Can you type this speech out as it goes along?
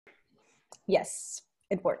Yes,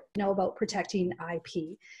 important to know about protecting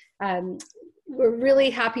IP. We're really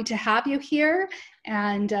happy to have you here,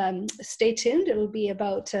 and stay tuned. It'll be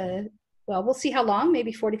about, well, we'll see how long,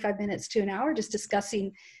 maybe 45 minutes to an hour, just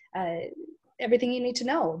discussing everything you need to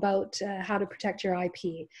know about how to protect your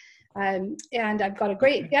IP. And I've got a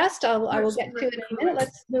great guest. I will get to it in a minute.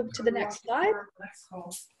 Let's move to the next slide.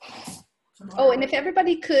 Oh, and if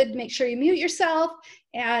everybody could make sure you mute yourself,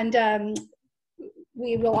 and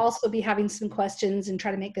we will also be having some questions and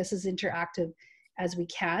try to make this as interactive as we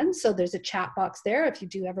can. So there's a chat box there if you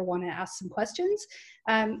do ever want to ask some questions.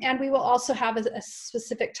 And we will also have a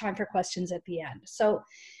specific time for questions at the end. So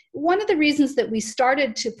one of the reasons that we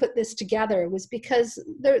started to put this together was because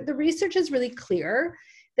the research is really clear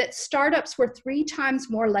that startups were 3 times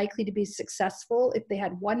more likely to be successful if they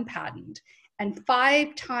had 1 patent, and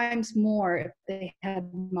 5 times more if they had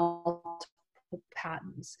multiple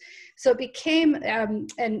patents. So it became, and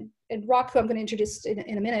Roch, who I'm going to introduce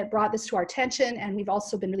in a minute, brought this to our attention, and we've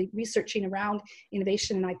also been really researching around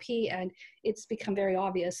innovation and IP, and it's become very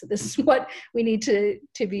obvious that this is what we need to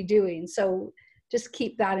be doing. So just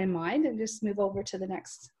keep that in mind, and just move over to the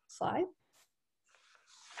next slide.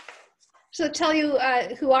 So to tell you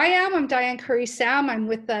who I am, I'm Diane Curry-Sam. I'm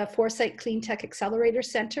with the Foresight Cleantech Accelerator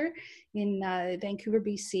Center in Vancouver,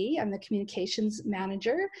 BC. I'm the communications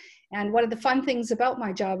manager. And one of the fun things about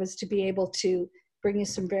my job is to be able to bring you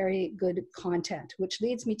some very good content, which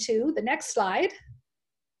leads me to the next slide.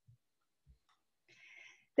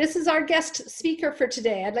 This is our guest speaker for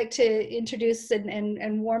today. I'd like to introduce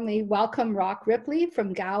and warmly welcome Roch Ripley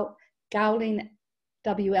from Gowling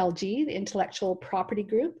WLG, the Intellectual Property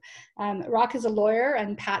Group. Roch is a lawyer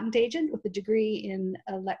and patent agent with a degree in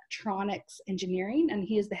electronics engineering, and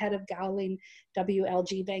he is the head of Gowling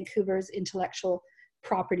WLG, Vancouver's Intellectual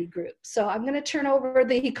Property Group. So I'm going to turn over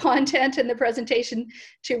the content and the presentation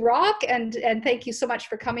to Roch, and thank you so much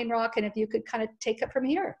for coming, Roch, and if you could kind of take it from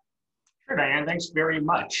here. Sure, Diane, thanks very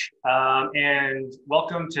much. And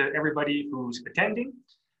welcome to everybody who's attending.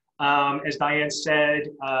 As Diane said,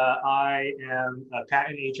 I am a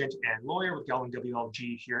patent agent and lawyer with Gowling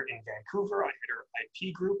WLG here in Vancouver. I head our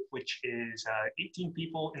IP group, which is 18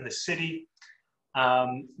 people in the city.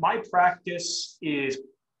 My practice is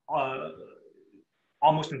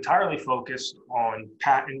almost entirely focused on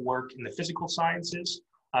patent work in the physical sciences,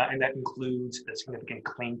 and that includes a significant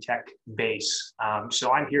clean tech base.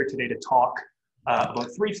 So I'm here today to talk about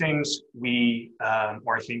 3 things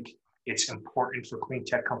or I think it's important for clean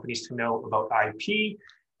tech companies to know about IP,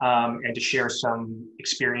 and to share some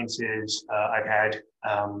experiences I've had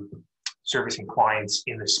servicing clients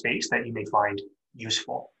in the space that you may find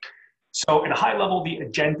useful. So at a high level, the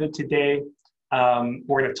agenda today,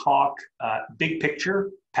 we're going to talk big picture,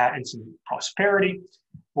 patents and prosperity.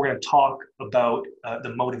 We're going to talk about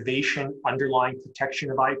the motivation underlying protection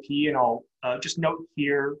of IP, and I'll just note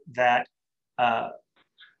here that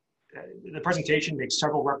the presentation makes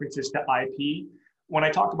several references to IP. When I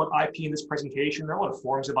talk about IP in this presentation, there are a lot of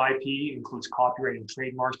forms of IP, includes copyright and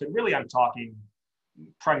trademarks, but really I'm talking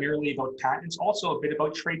primarily about patents, also a bit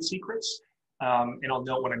about trade secrets. And I'll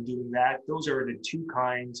note when I'm doing that, those are the 2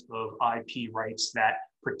 kinds of IP rights that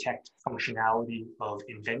protect functionality of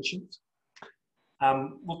inventions.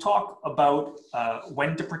 We'll talk about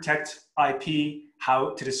when to protect IP,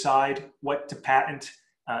 how to decide what to patent,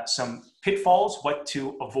 some pitfalls, what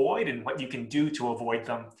to avoid and what you can do to avoid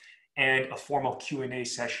them, and a formal Q&A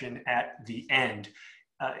session at the end.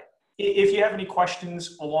 If you have any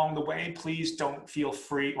questions along the way, please don't feel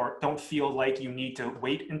free or don't feel like you need to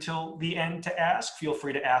wait until the end to ask. Feel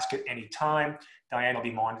free to ask at any time. Diane will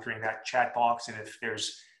be monitoring that chat box, and if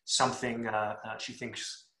there's something she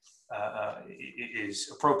thinks is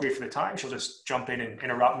appropriate for the time, she'll just jump in and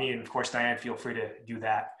interrupt me. And of course, Diane, feel free to do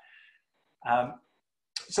that.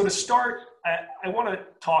 So to start, I want to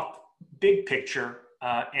talk big picture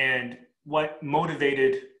and what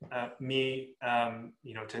motivated me,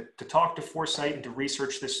 to talk to Foresight and to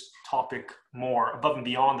research this topic more, above and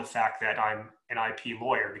beyond the fact that I'm an IP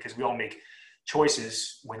lawyer, because we all make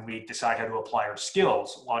choices when we decide how to apply our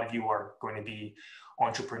skills. A lot of you are going to be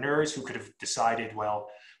entrepreneurs who could have decided, well,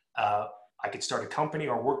 I could start a company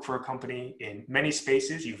or work for a company in many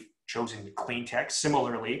spaces. You've chosen clean tech.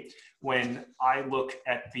 Similarly, when I look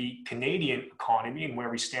at the Canadian economy and where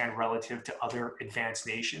we stand relative to other advanced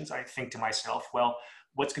nations, I think to myself, well,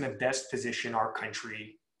 what's going to best position our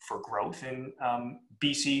country for growth? And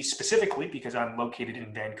BC specifically, because I'm located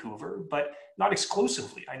in Vancouver, but not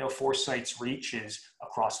exclusively. I know Foresight's reach is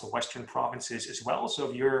across the Western provinces as well. So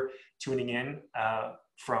if you're tuning in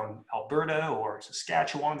from Alberta or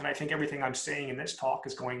Saskatchewan, then I think everything I'm saying in this talk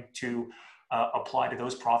is going to apply to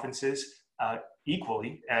those provinces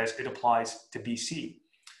equally as it applies to BC.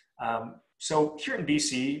 So here in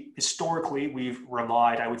BC, historically, we've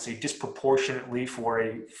relied, I would say, disproportionately for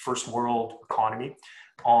a first world economy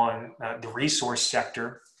on the resource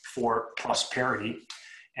sector for prosperity.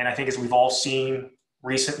 And I think as we've all seen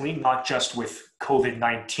recently, not just with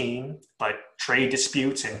COVID-19, but trade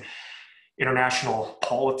disputes and international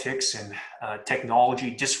politics and technology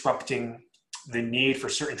disrupting the need for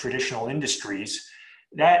certain traditional industries,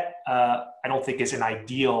 that I don't think is an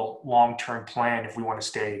ideal long-term plan if we want to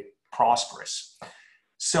stay prosperous.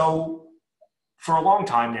 So for a long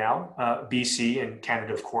time now, BC and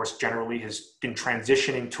Canada, of course, generally has been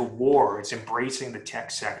transitioning towards embracing the tech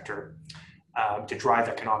sector to drive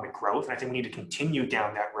economic growth. And I think we need to continue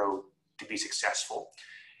down that road to be successful.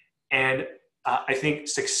 And I think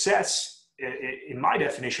success, in my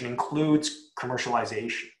definition, includes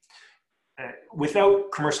commercialization. Without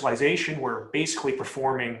commercialization, we're basically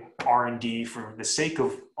performing R&D for the sake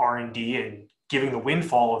of R&D and giving the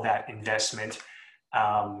windfall of that investment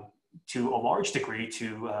to a large degree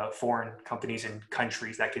to foreign companies and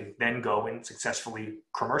countries that can then go and successfully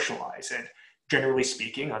commercialize. And generally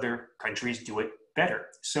speaking, other countries do it better.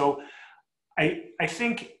 So I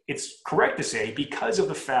think it's correct to say, because of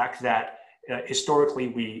the fact that historically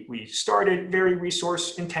we started very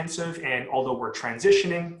resource intensive, and although we're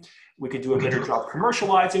transitioning, we could do a better job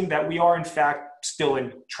commercializing, that we are in fact still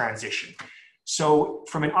in transition. So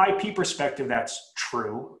from an IP perspective, that's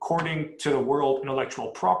true. According to the World Intellectual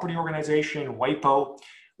Property Organization, WIPO,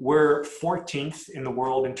 we're 14th in the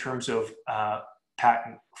world in terms of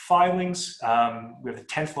patent filings. We have the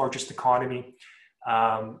 10th largest economy.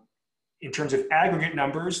 In terms of aggregate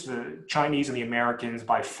numbers, the Chinese and the Americans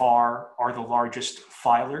by far are the largest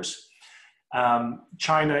filers.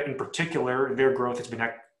 China in particular, their growth has been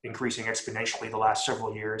increasing exponentially the last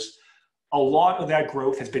several years. A lot of that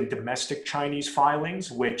growth has been domestic Chinese filings,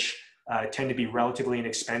 which tend to be relatively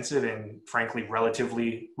inexpensive and frankly,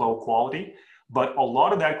 relatively low quality. But a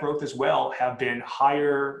lot of that growth as well have been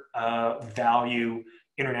higher value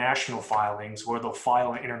international filings, where they'll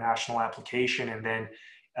file an international application and then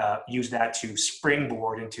use that to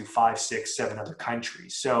springboard into 5, 6, 7 other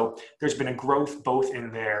countries. So there's been a growth both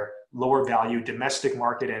in their lower value domestic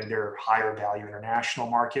market and their higher value international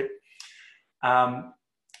market.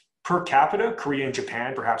 Per capita, Korea and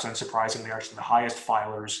Japan, perhaps unsurprisingly, are actually the highest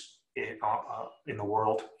filers in the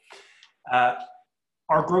world.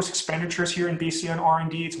 Our gross expenditures here in BC on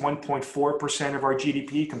R&D, it's 1.4% of our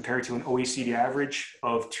GDP compared to an OECD average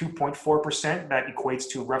of 2.4%. That equates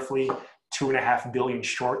to roughly 2.5 billion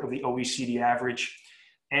short of the OECD average.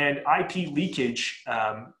 And IP leakage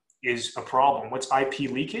is a problem. What's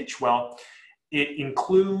IP leakage? Well, it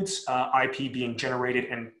includes IP being generated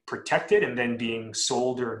and protected and then being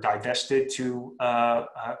sold or divested to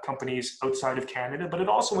companies outside of Canada, but it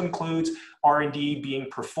also includes R&D being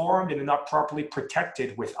performed and not properly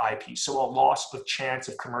protected with IP, so a loss of chance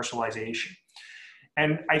of commercialization.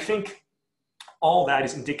 And I think all that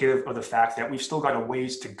is indicative of the fact that we've still got a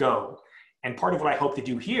ways to go. And part of what I hope to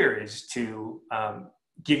do here is to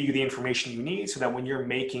give you the information you need so that when you're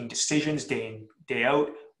making decisions day in, day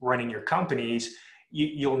out, running your companies,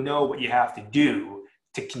 you'll know what you have to do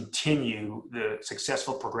to continue the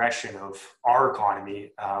successful progression of our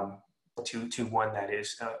economy to one that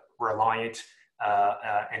is reliant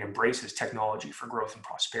and embraces technology for growth and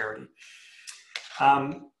prosperity.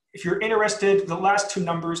 If you're interested, the last two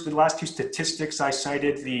numbers, the last two statistics I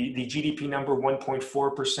cited, the GDP number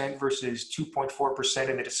 1.4% versus 2.4%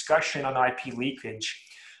 in the discussion on IP leakage,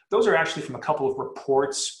 those are actually from a couple of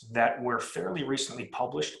reports that were fairly recently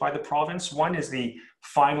published by the province. One is the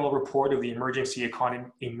final report of the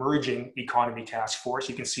Emerging Economy Task Force.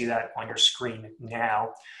 You can see that on your screen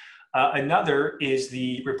now. Another is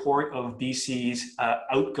the report of BC's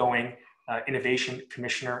outgoing Innovation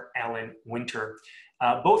Commissioner, Alan Winter.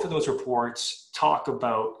 Both of those reports talk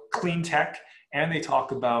about Cleantech and they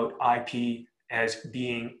talk about IP as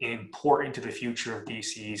being important to the future of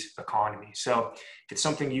BC's economy. So if it's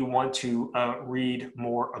something you want to read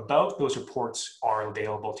more about, those reports are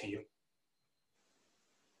available to you.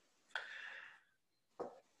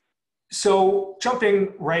 So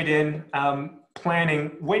jumping right in,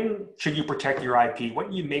 planning, when should you protect your IP? When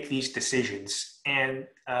do you make these decisions? And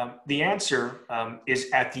the answer is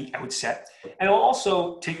at the outset. And I'll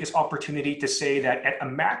also take this opportunity to say that at a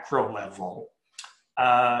macro level,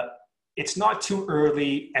 it's not too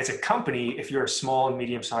early as a company, if you're a small and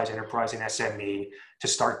medium-sized enterprise and SME, to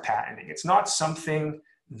start patenting. It's not something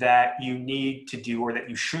that you need to do or that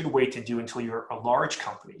you should wait to do until you're a large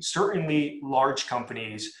company. Certainly large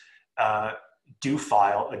companies do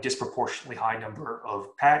file a disproportionately high number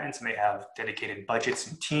of patents, and they have dedicated budgets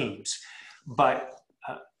and teams. But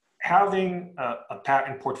having a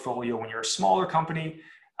patent portfolio when you're a smaller company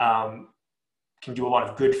can do a lot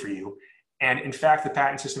of good for you. And in fact, the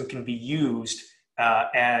patent system can be used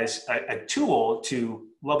as a tool to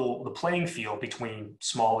level the playing field between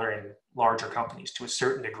smaller and larger companies to a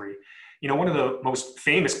certain degree. You know, one of the most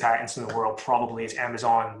famous patents in the world probably is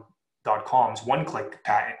Amazon.com's one-click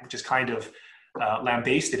patent, which is kind of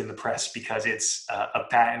lambasted in the press because it's a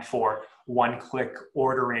patent for one-click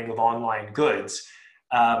ordering of online goods.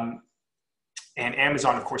 And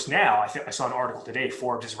Amazon, of course, now, I saw an article today,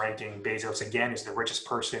 Forbes is ranking Bezos again as the richest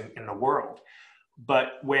person in the world.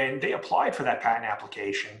 But when they applied for that patent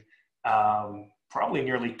application, probably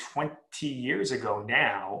nearly 20 years ago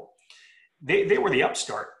now, they were the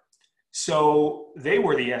upstart. So they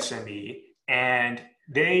were the SME, and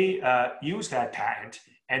they used that patent,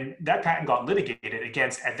 and that patent got litigated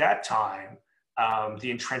against, at that time,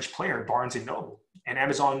 the entrenched player, Barnes & Noble, and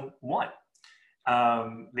Amazon won.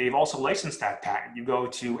 They've also licensed that patent. You go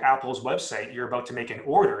to Apple's website, you're about to make an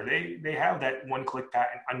order. They have that one-click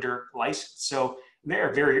patent under license. So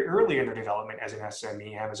they're very early in their development as an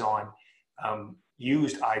SME. Amazon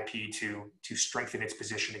used IP to strengthen its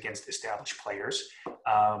position against established players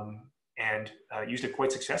and used it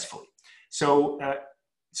quite successfully. So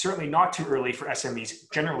certainly not too early for SMEs,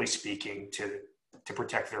 generally speaking, to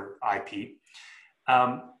protect their IP.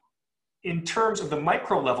 In terms of the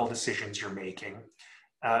micro-level decisions you're making,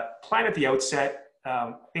 plan at the outset,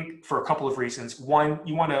 I think for a couple of reasons. One,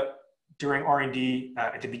 you want to, during R&D,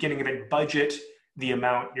 at the beginning of it, budget the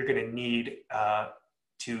amount you're going to need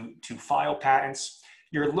to file patents.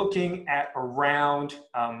 You're looking at around,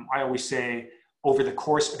 I always say, over the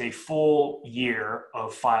course of a full year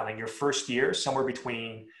of filing, your first year, somewhere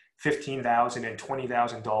between $15,000 and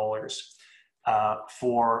 $20,000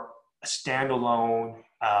 for a standalone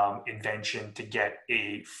invention to get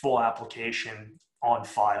a full application on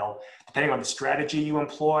file. Depending on the strategy you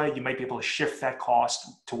employ, you might be able to shift that cost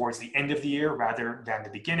towards the end of the year rather than the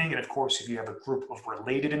beginning. And of course, if you have a group of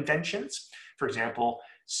related inventions, for example,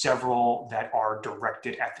 several that are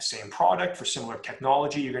directed at the same product for similar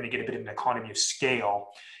technology, you're going to get a bit of an economy of scale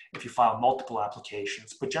if you file multiple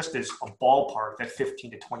applications. But just as a ballpark, that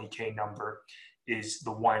 15 to 20K number is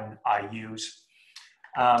the one I use.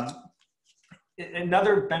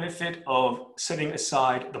 Another benefit of setting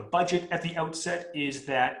aside the budget at the outset is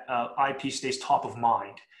that IP stays top of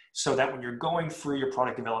mind, so that when you're going through your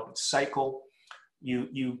product development cycle,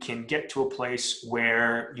 you can get to a place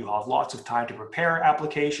where you have lots of time to prepare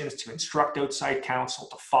applications, to instruct outside counsel,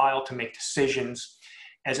 to file, to make decisions,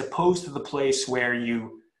 as opposed to the place where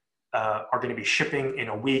you are going to be shipping in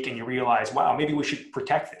a week and you realize, wow, maybe we should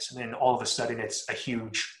protect this. And then all of a sudden it's a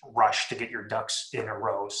huge rush to get your ducks in a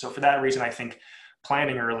row. So for that reason, I think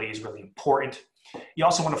planning early is really important. You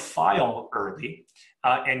also want to file early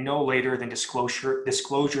and no later than disclosure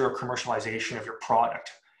or commercialization of your product.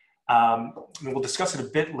 We'll discuss it a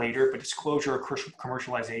bit later, but disclosure or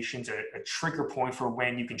commercialization is a trigger point for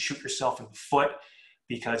when you can shoot yourself in the foot,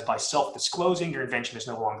 because by self-disclosing, your invention is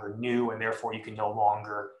no longer new and therefore you can no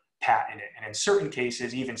longer patent it. And in certain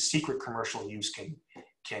cases, even secret commercial use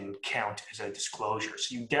can count as a disclosure.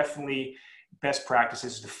 So you definitely, best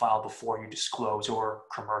practices to file before you disclose or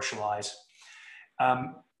commercialize.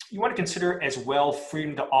 You want to consider as well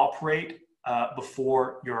freedom to operate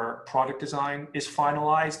before your product design is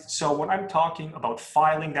finalized. So when I'm talking about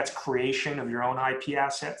filing, that's creation of your own IP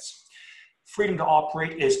assets. Freedom to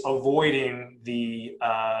operate is avoiding the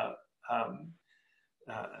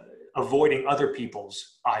avoiding other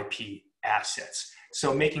people's IP assets.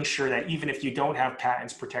 So making sure that even if you don't have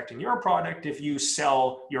patents protecting your product, if you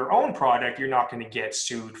sell your own product, you're not going to get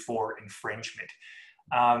sued for infringement.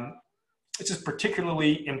 This is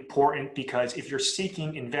particularly important because if you're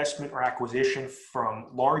seeking investment or acquisition from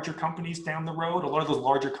larger companies down the road, a lot of those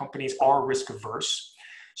larger companies are risk averse.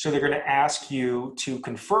 So they're going to ask you to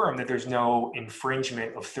confirm that there's no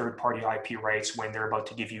infringement of third-party IP rights when they're about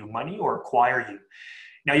to give you money or acquire you.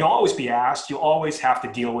 Now, you'll always be asked, you'll always have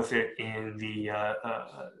to deal with it in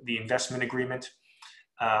the investment agreement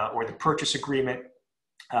or the purchase agreement.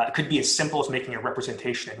 It could be as simple as making a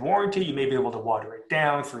representation and warranty. You may be able to water it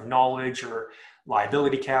down through knowledge or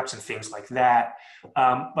liability caps and things like that.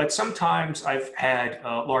 But sometimes I've had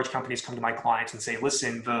large companies come to my clients and say,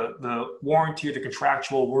 listen, the warranty or the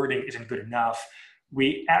contractual wording isn't good enough.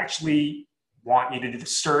 We actually want you to do the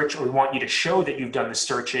search, or we want you to show that you've done the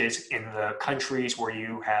searches in the countries where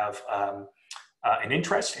you have an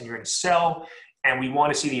interest and you're going to sell. And we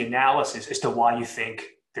want to see the analysis as to why you think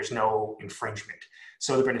there's no infringement.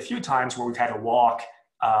 So there have been a few times where we've had to walk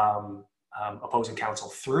opposing counsel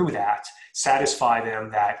through that, satisfy them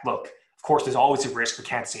that, look, of course, there's always a risk. We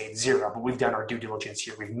can't say it's zero, but we've done our due diligence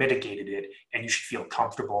here. We've mitigated it, and you should feel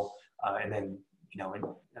comfortable. And then, you know, in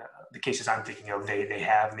the cases I'm thinking of, they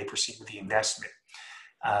have, and they proceed with the investment.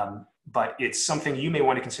 But it's something you may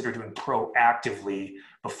want to consider doing proactively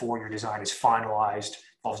before your design is finalized.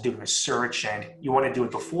 Involves doing a search, and you want to do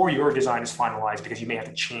it before your design is finalized because you may have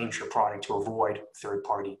to change your product to avoid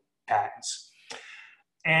third-party patents.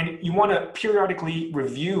 And you want to periodically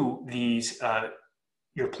review these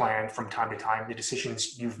your plan from time to time, the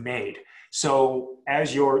decisions you've made. So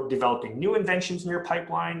as you're developing new inventions in your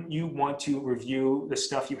pipeline, you want to review the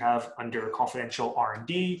stuff you have under confidential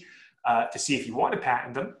R&D to see if you want to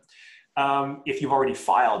patent them. If you've already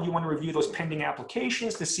filed, you want to review those pending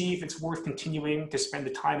applications to see if it's worth continuing to spend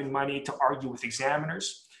the time and money to argue with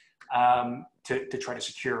examiners to try to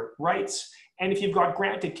secure rights. And if you've got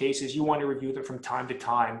granted cases, you want to review them from time to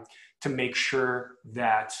time to make sure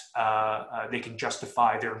that they can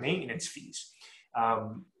justify their maintenance fees.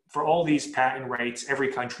 For all these patent rights,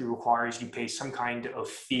 every country requires you pay some kind of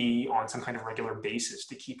fee on some kind of regular basis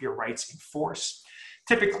to keep your rights in force.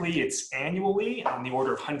 Typically, it's annually on the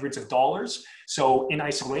order of hundreds of dollars. So in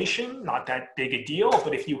isolation, not that big a deal,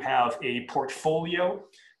 but if you have a portfolio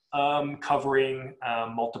covering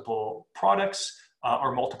multiple products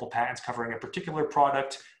or multiple patents covering a particular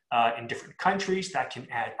product in different countries, that can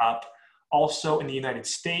add up. Also in the United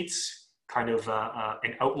States, kind of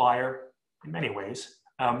an outlier in many ways,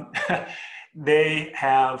 they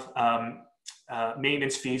have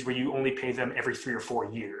maintenance fees where you only pay them every 3 or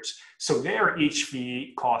 4 years. So there, each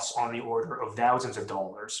fee costs on the order of thousands of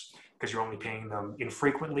dollars because you're only paying them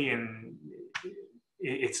infrequently, and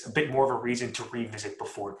it's a bit more of a reason to revisit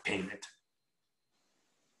before payment.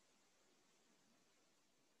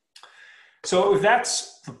 So if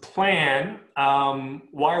that's the plan,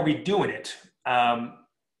 why are we doing it?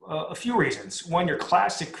 A few reasons. One, your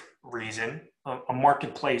classic reason, a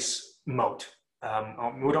marketplace moat.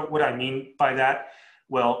 What I mean by that?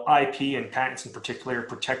 Well, IP and patents in particular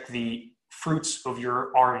protect the fruits of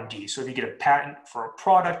your R&D. So if you get a patent for a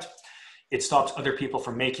product, it stops other people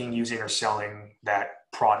from making, using, or selling that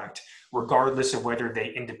product, regardless of whether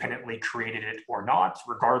they independently created it or not,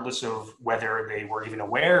 regardless of whether they were even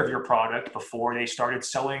aware of your product before they started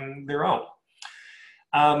selling their own.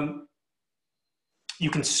 You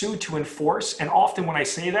can sue to enforce, and often when I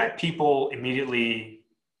say that, people immediately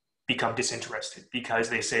become disinterested because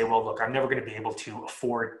they say, well, look, I'm never going to be able to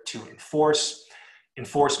afford to enforce.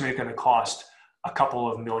 Enforcement is going to cost a couple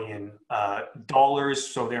of $1 million,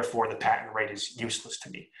 so therefore the patent right is useless to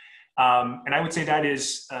me. And I would say that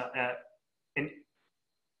is an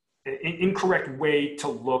incorrect way to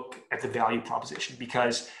look at the value proposition,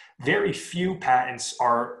 because very few patents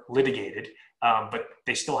are litigated, but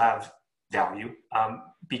they still have value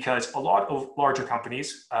because a lot of larger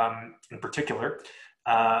companies in particular,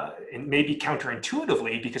 and maybe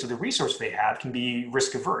counterintuitively because of the resource they have, can be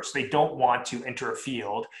risk averse. They don't want to enter a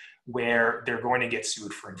field where they're going to get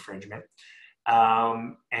sued for infringement.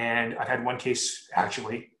 And I've had one case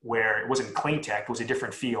actually where it wasn't Cleantech, it was a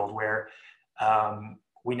different field where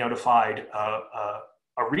we notified a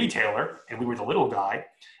retailer, and we were the little guy,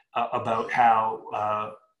 about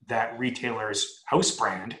how that retailer's house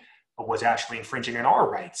brand was actually infringing on our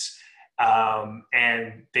rights.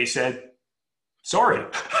 And they said, sorry,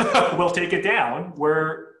 we'll take it down,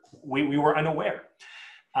 where we were unaware.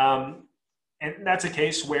 And that's a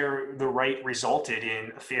case where the right resulted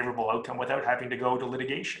in a favorable outcome without having to go to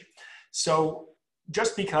litigation. So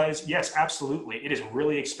just because, yes, absolutely, it is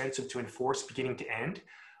really expensive to enforce beginning to end.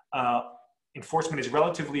 Enforcement is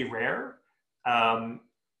relatively rare.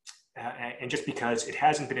 And just because it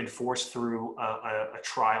hasn't been enforced through a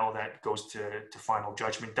trial that goes to final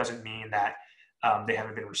judgment doesn't mean that they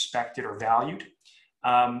haven't been respected or valued.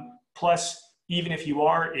 Plus, even if you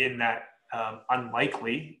are in that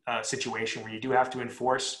unlikely situation where you do have to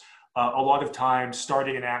enforce, a lot of times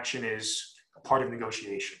starting an action is a part of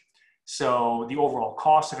negotiation. So the overall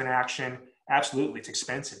cost of an action, absolutely, it's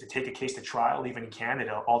expensive to take a case to trial, even in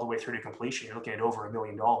Canada, all the way through to completion. You're looking at over $1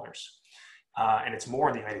 million. And it's more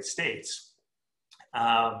in the United States.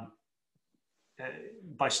 By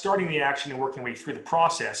starting the action and working way through the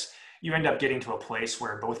process, you end up getting to a place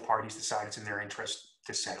where both parties decide it's in their interest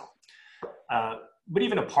to settle. But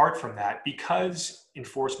even apart from that, because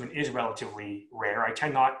enforcement is relatively rare, I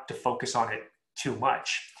tend not to focus on it too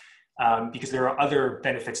much because there are other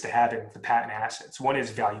benefits to having the patent assets. One is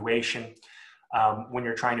valuation. When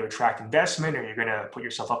you're trying to attract investment or you're going to put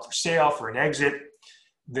yourself up for sale for an exit,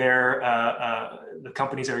 the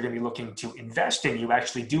companies that are going to be looking to invest in you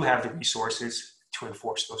actually do have the resources to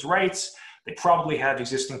enforce those rights. They probably have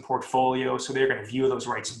existing portfolios, so they're going to view those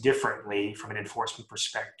rights differently from an enforcement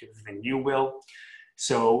perspective than you will.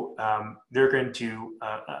 So they're going to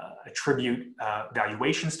attribute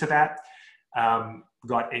valuations to that. We've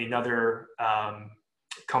got another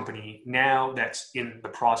company now that's in the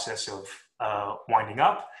process of winding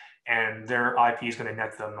up, and their IP is going to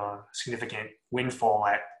net them a significant windfall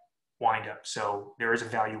at wind up. So there is a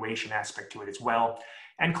valuation aspect to it as well.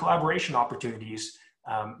 And collaboration opportunities,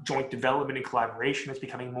 joint development and collaboration is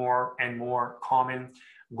becoming more and more common,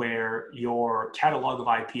 where your catalog of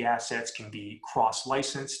IP assets can be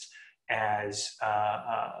cross-licensed as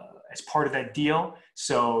part of that deal.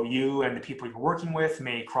 So you and the people you're working with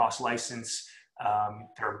may cross-license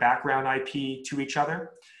their background IP to each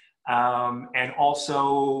other. And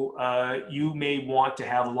also, you may want to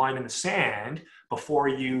have a line in the sand before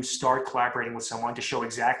you start collaborating with someone to show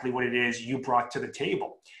exactly what it is you brought to the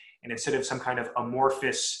table. And instead of some kind of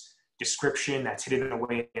amorphous description that's hidden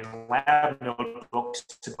away in lab notebooks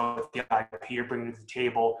about the IP you're bringing to the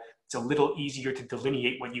table, it's a little easier to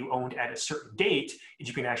delineate what you owned at a certain date if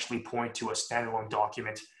you can actually point to a standalone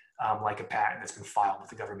document like a patent that's been filed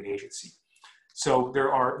with a government agency. So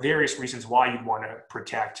there are various reasons why you'd want to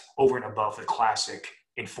protect over and above the classic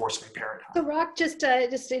enforcement paradigm. So Roch, just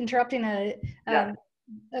interrupting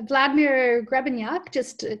Vladimir Grebenyak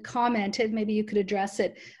just commented, maybe you could address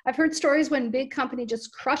it. I've heard stories when big company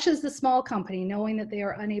just crushes the small company, knowing that they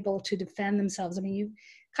are unable to defend themselves. I mean, you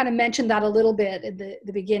kind of mentioned that a little bit at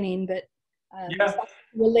the beginning, but yeah,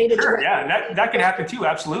 related sure, to yeah, that can happen too,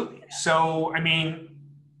 absolutely. So, I mean,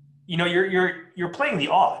 you know, you're playing the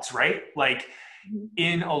odds, right? Like,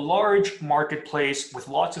 in a large marketplace with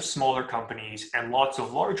lots of smaller companies and lots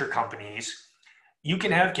of larger companies, you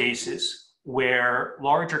can have cases where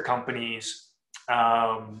larger companies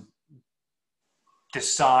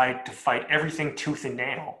decide to fight everything tooth and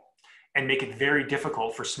nail and make it very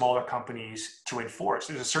difficult for smaller companies to enforce.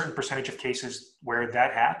 There's a certain percentage of cases where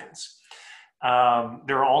that happens.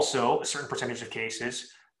 There are also a certain percentage of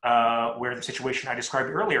cases where the situation I described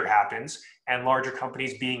earlier happens, and larger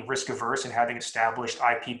companies being risk averse and having established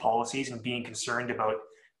IP policies and being concerned about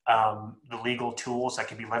the legal tools that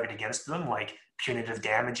can be levied against them, like punitive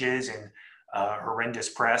damages and horrendous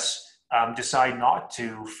press, decide not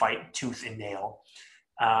to fight tooth and nail.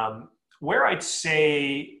 Where I'd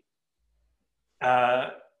say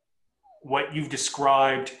what you've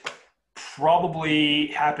described probably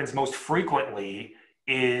happens most frequently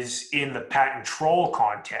is in the patent troll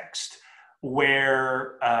context,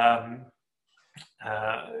 where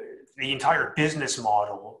the entire business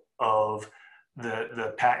model of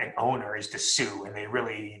the patent owner is to sue, and they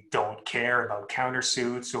really don't care about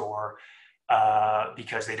countersuits or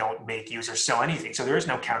because they don't make, use, or sell anything. So there is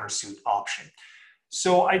no countersuit option.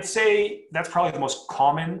 So I'd say that's probably the most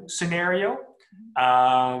common scenario.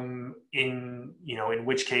 In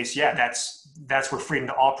which case, yeah, that's where freedom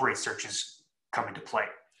to operate searches come into play.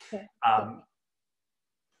 Okay.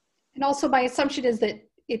 And also my assumption is that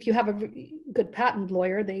if you have a good patent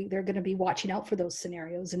lawyer, they're going to be watching out for those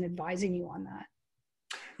scenarios and advising you on that.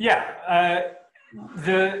 Yeah,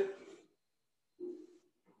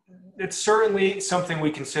 it's certainly something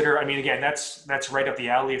we consider. I mean, again, that's right up the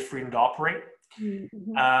alley of freedom to operate.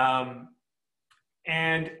 Mm-hmm.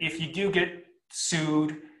 And if you do get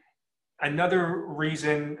sued, another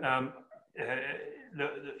reason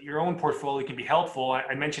your own portfolio can be helpful.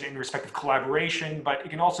 I mentioned it in respect of collaboration, but it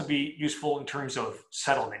can also be useful in terms of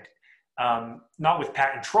settlement. Not with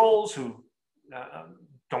patent trolls who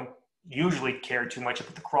don't usually care too much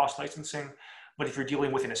about the cross-licensing, but if you're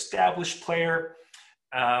dealing with an established player,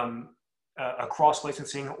 a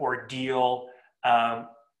cross-licensing ordeal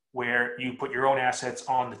where you put your own assets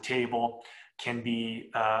on the table can be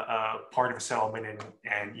part of a settlement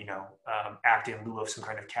and act in lieu of some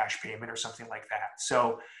kind of cash payment or something like that.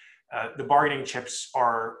 So the bargaining chips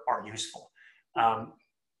are useful.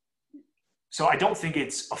 So I don't think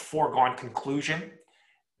it's a foregone conclusion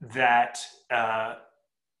that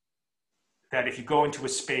that if you go into a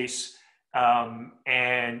space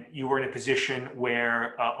and you were in a position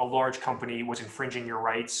where a large company was infringing your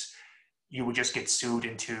rights, you would just get sued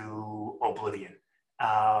into oblivion.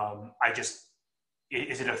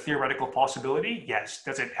 Is it a theoretical possibility? Yes.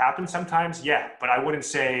 Does it happen sometimes? Yeah, but I wouldn't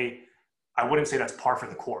say that's par for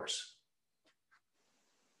the course.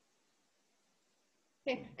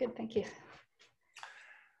 Okay, good, thank you.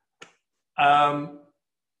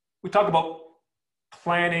 We talk about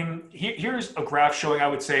planning. Here's a graph showing, I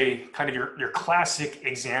would say, kind of your classic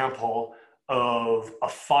example of a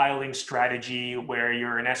filing strategy where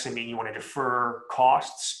you're an SME, you want to defer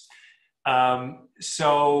costs.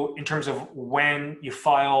 So in terms of when you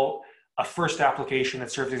file a first application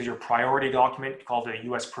that serves as your priority document called a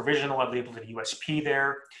US provisional, I've labeled it a USP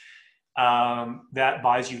there. That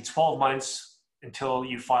buys you 12 months until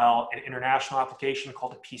you file an international application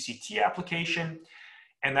called a PCT application.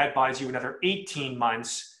 And that buys you another 18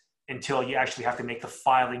 months until you actually have to make the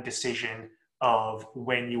filing decision of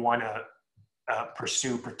when you want to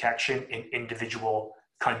pursue protection in individual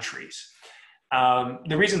countries.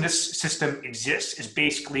 The reason this system exists is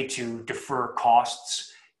basically to defer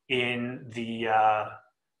costs in the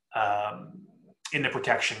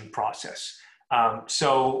protection process.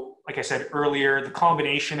 So, like I said earlier, the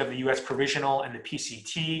combination of the US provisional and the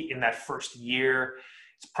PCT in that first year,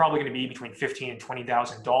 it's probably going to be between $15,000 and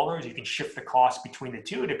 $20,000. You can shift the cost between the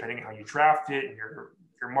two depending on how you draft it and your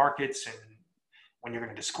markets and when you're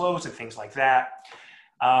going to disclose and things like that.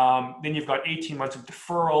 Then you've got 18 months of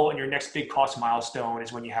deferral, and your next big cost milestone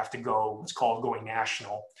is when you have to go, what's called going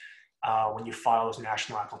national, when you file those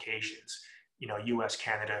national applications, you know, US,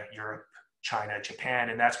 Canada, Europe, China, Japan,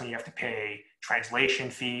 and that's when you have to pay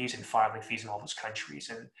translation fees and filing fees in all those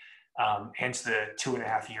countries, and hence the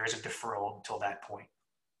 2.5 years of deferral until that point.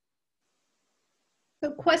 So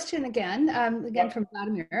question again from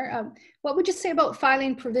Vladimir. What would you say about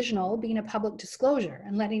filing provisional being a public disclosure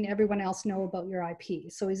and letting everyone else know about your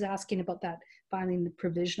IP? So he's asking about that, filing the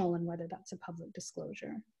provisional and whether that's a public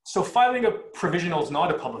disclosure. So filing a provisional is not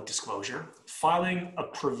a public disclosure. Filing a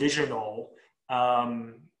provisional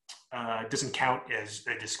doesn't count as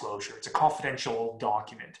a disclosure. It's a confidential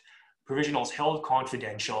document. Provisional is held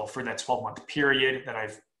confidential for that 12-month period that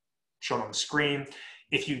I've shown on the screen.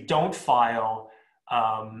 If you don't file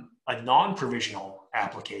a non-provisional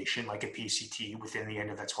application like a PCT within the end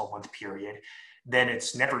of that 12-month period, then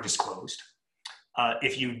it's never disclosed.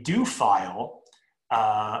 If you do file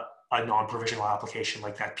a non-provisional application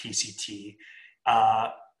like that PCT,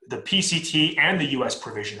 the PCT and the US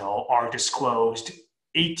provisional are disclosed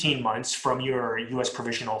 18 months from your US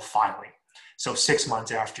provisional filing. So 6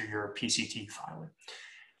 months after your PCT filing.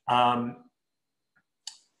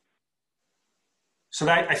 So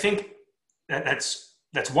that, I think that's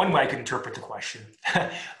one way I could interpret the question.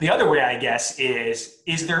 The other way, I guess,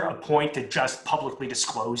 is there a point to just publicly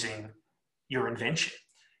disclosing your invention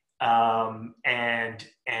and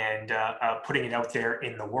putting it out there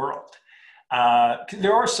in the world?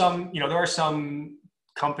 There are some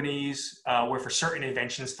companies where for certain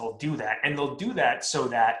inventions they'll do that, and they'll do that so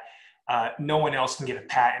that no one else can get a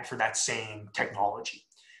patent for that same technology.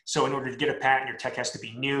 So in order to get a patent, your tech has to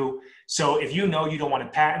be new. So if you know you don't want to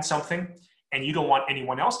patent something and you don't want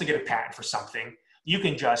anyone else to get a patent for something, you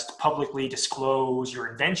can just publicly disclose your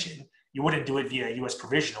invention. You wouldn't do it via US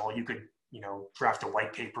provisional. You could, draft a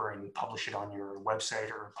white paper and publish it on your website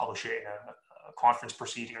or publish it in a conference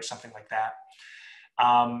proceeding or something like that.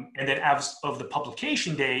 And then as of the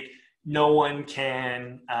publication date, no one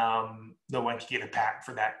can get a patent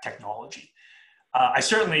for that technology.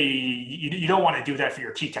 You don't want to do that for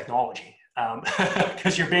your key technology,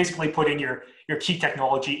 because you're basically putting your key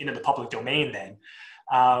technology into the public domain then.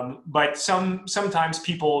 But sometimes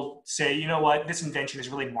people say, you know what, this invention is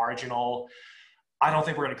really marginal. I don't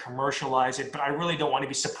think we're going to commercialize it, but I really don't want to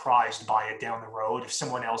be surprised by it down the road if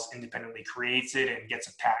someone else independently creates it and gets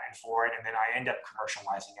a patent for it, and then I end up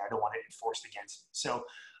commercializing it. I don't want it enforced against me. So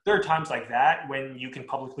there are times like that when you can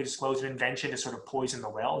publicly disclose an invention to sort of poison the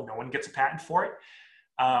well. No one gets a patent for it.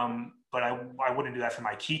 But I wouldn't do that for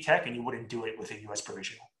my key tech, and you wouldn't do it with a US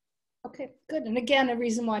provisional. Okay, good. And again, a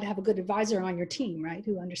reason why to have a good advisor on your team, right?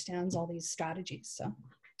 Who understands all these strategies. So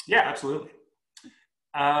yeah, absolutely.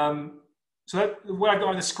 So what I've got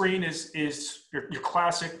on the screen is your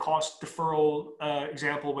classic cost deferral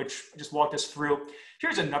example, which I just walked us through.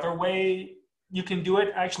 Here's another way you can do it.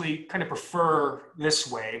 I actually kind of prefer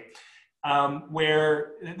this way,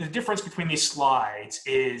 where the difference between these slides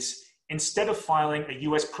is instead of filing a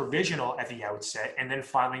US provisional at the outset and then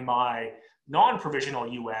filing my non-provisional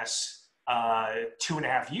US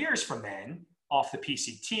 2.5 years from then off the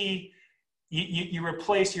PCT, you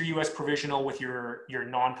replace your US provisional with your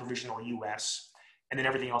non-provisional US, and then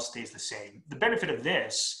everything else stays the same. The benefit of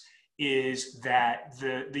this is that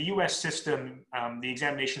the US system, the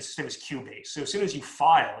examination system is queue-based. So as soon as you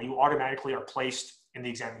file, you automatically are placed in the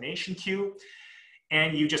examination queue,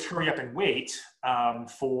 and you just hurry up and wait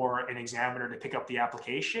for an examiner to pick up the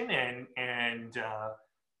application and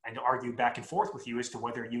argue back and forth with you as to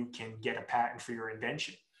whether you can get a patent for your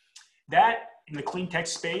invention. That, in the clean tech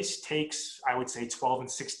space, takes, I would say, 12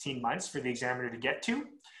 and 16 months for the examiner to get to.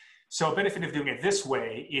 So a benefit of doing it this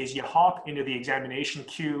way is you hop into the examination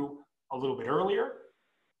queue a little bit earlier.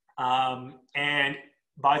 And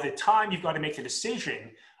by the time you've got to make the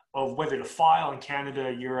decision of whether to file in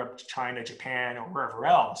Canada, Europe, China, Japan, or wherever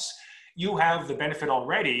else, you have the benefit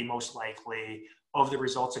already, most likely, of the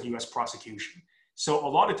results of US prosecution. So a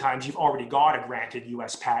lot of times you've already got a granted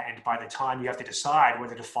US patent by the time you have to decide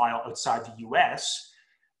whether to file outside the US,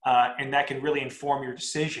 and that can really inform your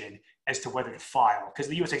decision as to whether to file, because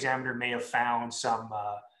the US examiner may have found some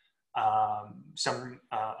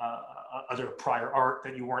other prior art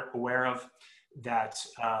that you weren't aware of that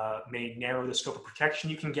may narrow the scope of protection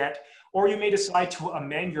you can get, or you may decide to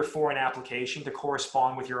amend your foreign application to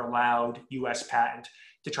correspond with your allowed US patent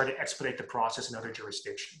to try to expedite the process in other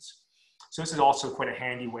jurisdictions. So this is also quite a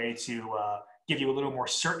handy way to give you a little more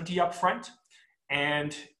certainty up front,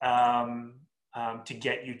 and to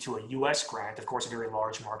get you to a US grant, of course, a very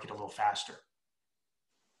large market, a little faster.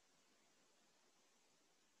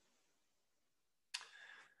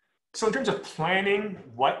 So in terms of planning,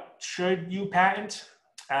 what should you patent?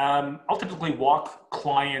 I'll typically walk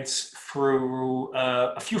clients through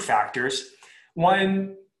a few factors.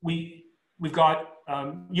 One, we've got,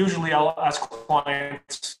 usually I'll ask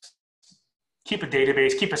clients, keep a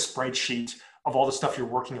database, keep a spreadsheet of all the stuff you're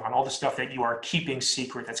working on, all the stuff that you are keeping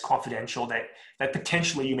secret, that's confidential, that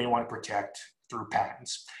potentially you may want to protect through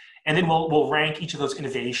patents. And then we'll rank each of those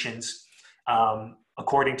innovations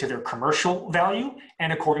according to their commercial value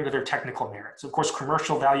and according to their technical merit. So of course,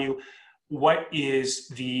 commercial value, what is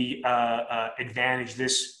the advantage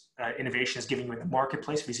this innovation is giving you in the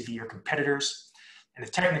marketplace vis-a-vis your competitors? And the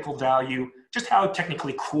technical value, just how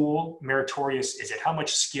technically cool, meritorious is it? How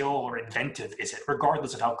much skill or inventive is it,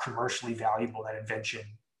 regardless of how commercially valuable that invention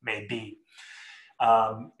may be?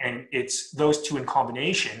 And it's those two in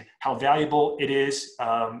combination, how valuable it is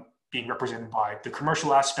being represented by the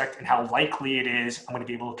commercial aspect, and how likely it is I'm going to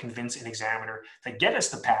be able to convince an examiner to get us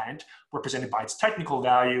the patent represented by its technical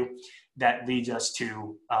value, that leads us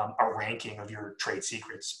to a ranking of your trade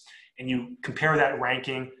secrets. And you compare that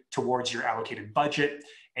ranking towards your allocated budget,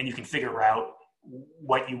 and you can figure out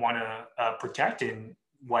what you want to protect and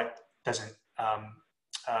what doesn't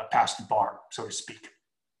pass the bar, so to speak.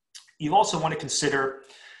 You also want to consider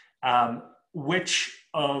which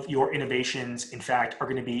of your innovations, in fact, are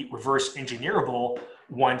going to be reverse engineerable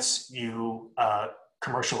once you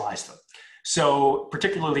commercialize them. So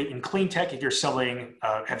particularly in Cleantech, if you're selling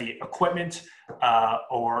heavy equipment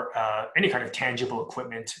or any kind of tangible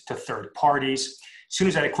equipment to third parties, as soon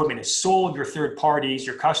as that equipment is sold, your third parties,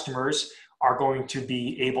 your customers, are going to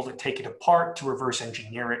be able to take it apart to reverse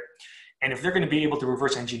engineer it. And if they're going to be able to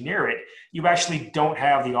reverse engineer it, you actually don't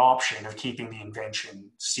have the option of keeping the invention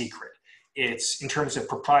secret. It's, in terms of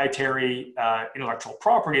proprietary intellectual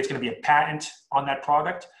property, it's going to be a patent on that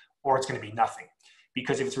product, or it's going to be nothing.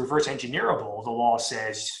 Because if it's reverse engineerable, the law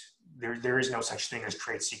says there is no such thing as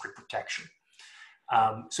trade secret protection.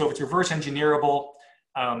 So if it's reverse engineerable,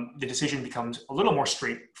 the decision becomes a little more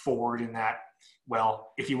straightforward in that,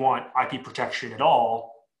 well, if you want IP protection at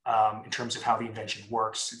all, in terms of how the invention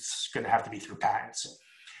works, it's going to have to be through patents.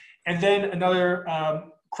 And then another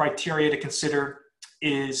criteria to consider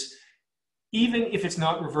is, even if it's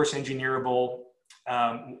not reverse engineerable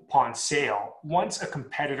upon sale, once a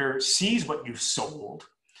competitor sees what you've sold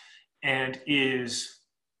and is,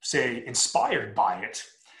 say, inspired by it,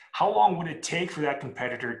 how long would it take for that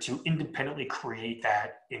competitor to independently create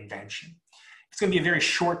that invention? If it's going to be a very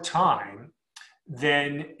short time,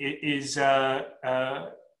 then it is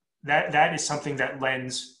that is something that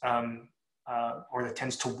lends or that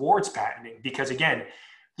tends towards patenting, because again,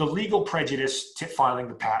 the legal prejudice to filing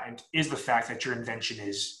the patent is the fact that your invention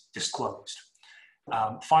is disclosed.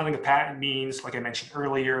 Filing a patent means, like I mentioned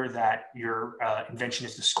earlier, that your invention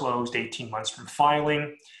is disclosed 18 months from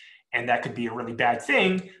filing, and that could be a really bad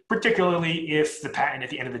thing, particularly if the patent at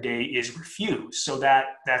the end of the day is refused. So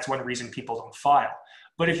that's one reason people don't file.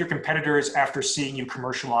 But if your competitors, after seeing you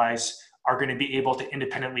commercialize, are going to be able to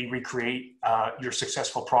independently recreate your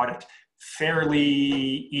successful product fairly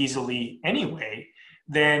easily anyway,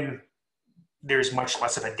 then there's much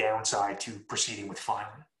less of a downside to proceeding with filing.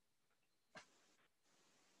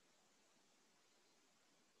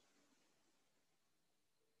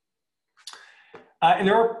 And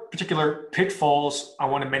there are particular pitfalls I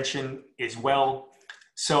want to mention as well.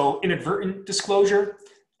 So inadvertent disclosure,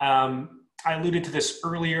 I alluded to this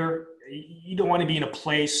earlier. You don't want to be in a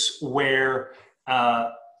place where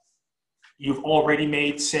you've already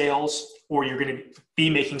made sales, or you're going to be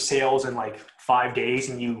making sales in like 5 days,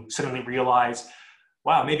 and you suddenly realize,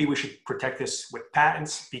 wow, maybe we should protect this with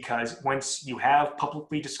patents, because once you have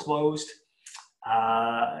publicly disclosed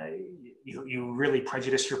you really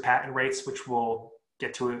prejudice your patent rights, which we'll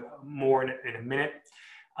get to more in a minute.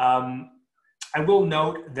 I will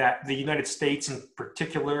note that the United States in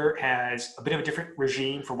particular has a bit of a different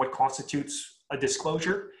regime for what constitutes a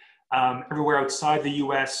disclosure. Everywhere outside the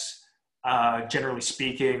US, generally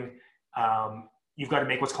speaking, you've got to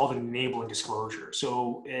make what's called an enabling disclosure.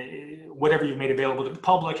 So whatever you've made available to the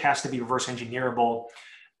public has to be reverse engineerable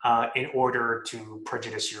in order to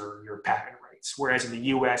prejudice your patent rights. Whereas in the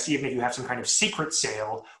US, even if you have some kind of secret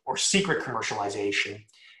sale or secret commercialization,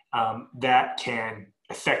 that can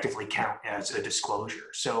effectively count as a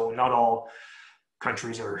disclosure. So not all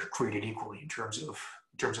countries are created equally in terms of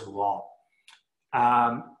the law.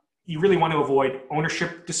 You really want to avoid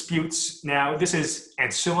ownership disputes. Now, this is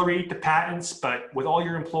ancillary to patents, but with all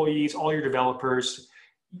your employees, all your developers,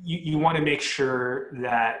 you want to make sure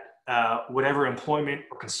that whatever employment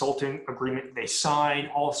or consulting agreement they sign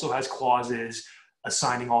also has clauses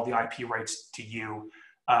assigning all the IP rights to you,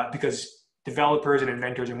 because developers and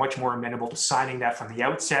inventors are much more amenable to signing that from the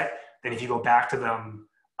outset than if you go back to them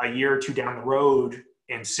a year or two down the road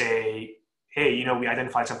and say, hey, you know, we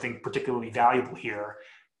identified something particularly valuable here.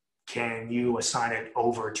 Can you assign it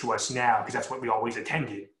over to us now? Because that's what we always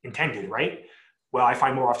intended, right? Well, I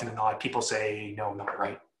find more often than not, people say, no, not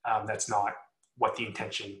right. That's not what the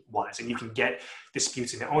intention was. And you can get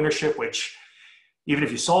disputes into ownership, which even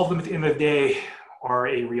if you solve them at the end of the day, are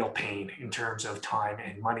a real pain in terms of time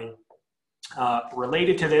and money.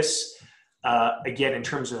 Related to this, again, in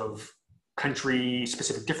terms of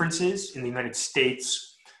country-specific differences, in the United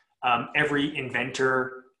States, every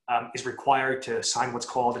inventor is required to sign what's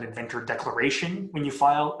called an inventor declaration when you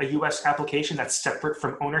file a US application that's separate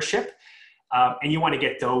from ownership. And you want to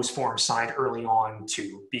get those forms signed early on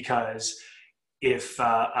too, because if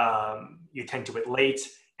you tend to it late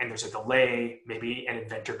and there's a delay, maybe an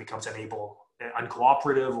inventor becomes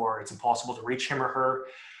uncooperative, or it's impossible to reach him or her,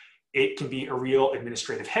 it can be a real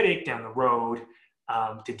administrative headache down the road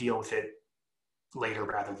to deal with it later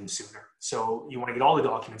rather than sooner. So you want to get all the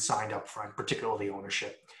documents signed up front, particularly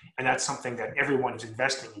ownership. And that's something that everyone who's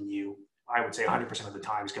investing in you, I would say 100% of the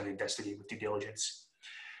time, is going to investigate with due diligence.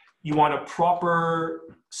 You want a proper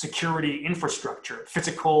security infrastructure,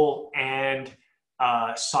 physical and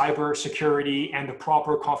cyber security, and the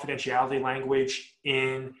proper confidentiality language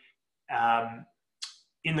in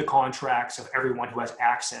the contracts of everyone who has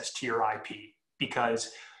access to your IP.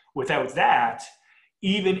 Because without that,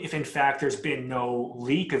 even if in fact there's been no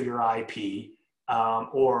leak of your IP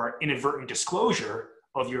or inadvertent disclosure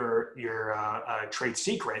of your trade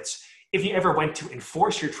secrets, if you ever went to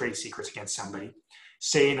enforce your trade secrets against somebody,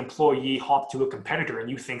 say an employee hopped to a competitor and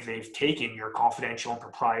you think they've taken your confidential and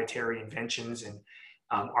proprietary inventions and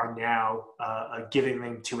are now giving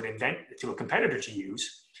them to a competitor to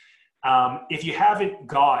use, if you haven't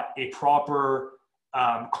got a proper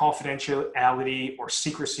confidentiality or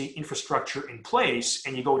secrecy infrastructure in place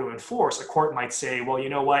and you go to enforce, a court might say, well, you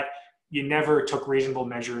know what? You never took reasonable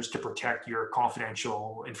measures to protect your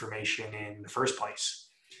confidential information in the first place.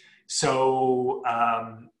 So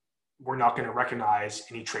we're not going to recognize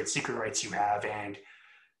any trade secret rights you have, and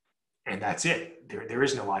that's it. There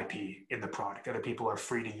is no IP in the product. Other people are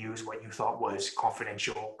free to use what you thought was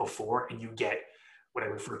confidential before, and you get what I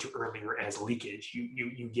referred to earlier as leakage.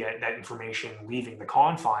 You get that information leaving the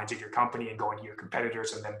confines of your company and going to your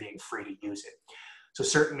competitors and then being free to use it. So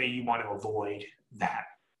certainly you want to avoid that.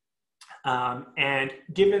 And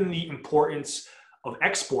given the importance of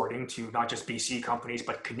exporting to not just BC companies,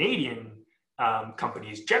 but Canadian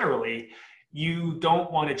companies generally, you don't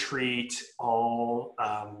want to treat all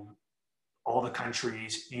the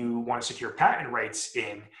countries you want to secure patent rights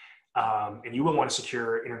in, and you will want to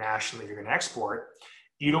secure internationally if you're going to export.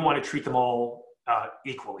 You don't want to treat them all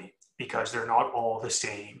equally, because they're not all the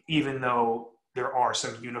same, even though there are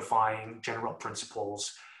some unifying general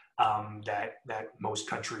principles that most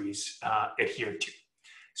countries adhere to.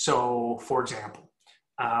 So, for example,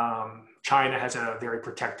 China has a very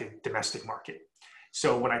protected domestic market.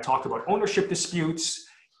 So when I talk about ownership disputes,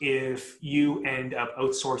 if you end up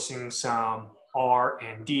outsourcing some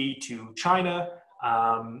R&D to China,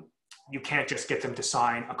 you can't just get them to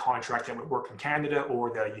sign a contract that would work in Canada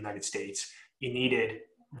or the United States. You need it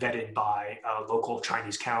vetted by a local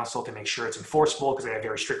Chinese council to make sure it's enforceable, because they have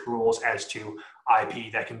very strict rules as to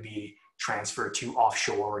IP that can be transferred to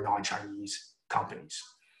offshore or non-Chinese companies.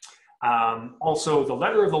 Also, the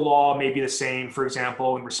letter of the law may be the same, for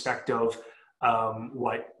example, in respect of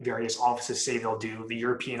what various offices say they'll do. The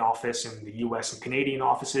European office and the US and Canadian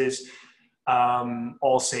offices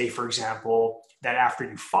all say, for example, that after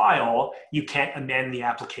you file, you can't amend the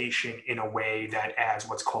application in a way that adds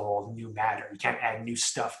what's called new matter. You can't add new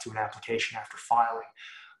stuff to an application after filing.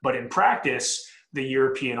 But in practice, the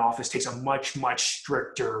European office takes a much, much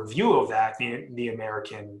stricter view of that than the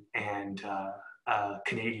American and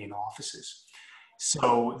Canadian offices.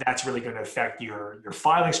 So that's really going to affect your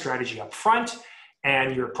filing strategy up front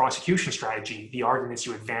and your prosecution strategy, the arguments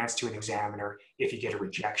you advance to an examiner if you get a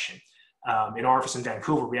rejection. In our office in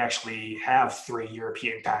Vancouver, we actually have 3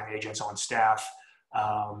 European patent agents on staff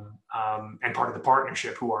and part of the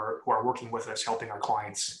partnership who are working with us, helping our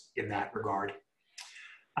clients in that regard.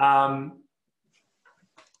 And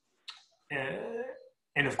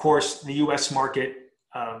of course, the US market,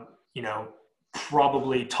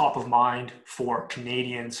 probably top of mind for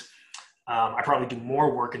Canadians. I probably do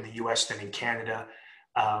more work in the US than in Canada,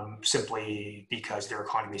 simply because their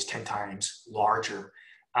economy is 10 times larger.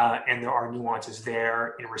 And there are nuances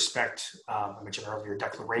there in respect, I mentioned earlier,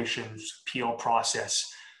 declarations, appeal process,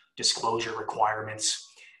 disclosure requirements.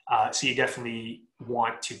 So you definitely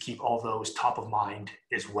want to keep all those top of mind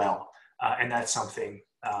as well. And that's something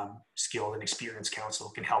skilled and experienced counsel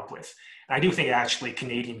can help with. And I do think actually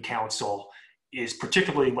Canadian counsel is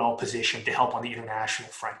particularly well positioned to help on the international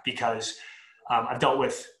front, because I've dealt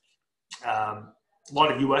with a lot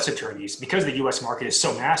of US attorneys. Because the US market is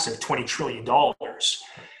so massive, $20 trillion,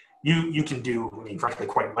 you can do, frankly,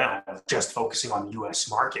 quite well just focusing on the US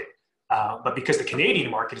market. But because the Canadian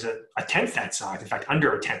market is a 10th that size, in fact,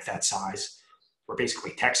 under a 10th that size, we're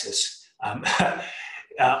basically Texas,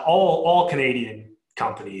 all Canadian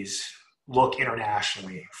companies look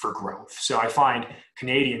internationally for growth. So I find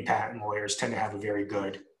Canadian patent lawyers tend to have a very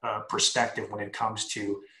good perspective when it comes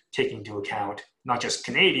to taking into account not just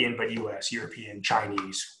Canadian, but US, European,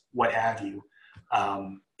 Chinese, what have you,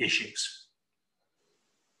 issues.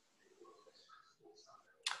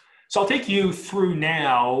 So I'll take you through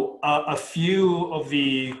now a few of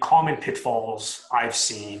the common pitfalls I've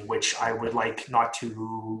seen, which I would like not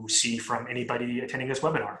to see from anybody attending this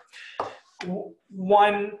webinar.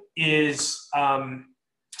 One is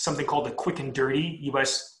something called the quick and dirty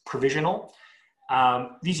US provisional.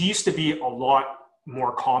 These used to be a lot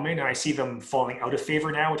more common, and I see them falling out of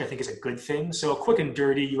favor now, which I think is a good thing. So a quick and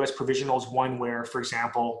dirty US provisional is one where, for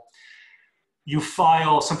example, you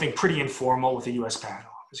file something pretty informal with the US Patent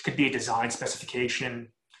Office. It could be a design specification,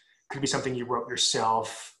 could be something you wrote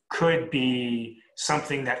yourself, could be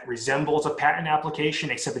something that resembles a patent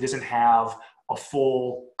application, except it doesn't have a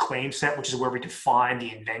full claim set, which is where we define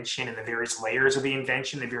the invention and the various layers of the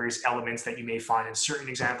invention, the various elements that you may find in certain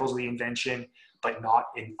examples of the invention, but not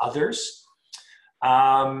in others.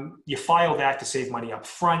 You file that to save money up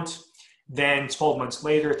front. Then 12 months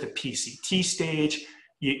later at the PCT stage,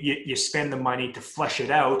 you spend the money to flesh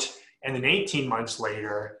it out. And then 18 months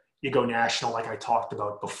later, you go national like I talked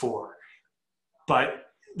about before. But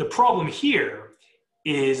the problem here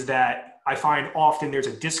is that I find often there's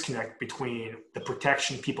a disconnect between the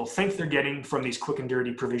protection people think they're getting from these quick and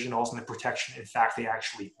dirty provisionals and the protection, in fact, they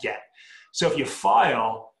actually get. So if you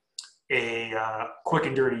file a quick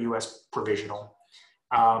and dirty US provisional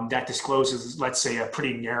that discloses, let's say, a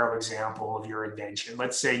pretty narrow example of your invention.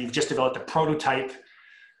 Let's say you've just developed a prototype,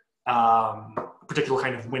 particular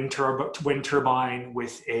kind of wind turbine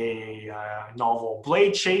with a novel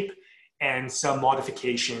blade shape and some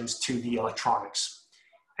modifications to the electronics.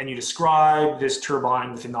 And you describe this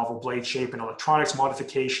turbine with a novel blade shape and electronics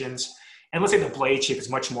modifications. And let's say the blade shape is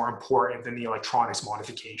much more important than the electronics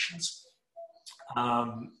modifications.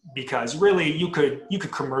 Because really you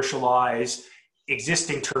could commercialize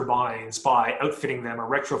existing turbines by outfitting them or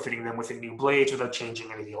retrofitting them with new blades without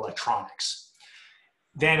changing any of the electronics.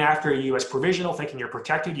 Then after a US provisional, thinking you're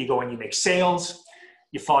protected, you go and you make sales,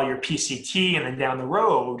 you file your PCT, and then down the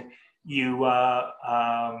road, you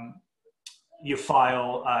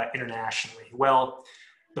file internationally. Well,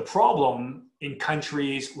 the problem in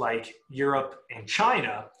countries like Europe and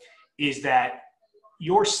China is that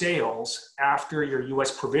your sales after your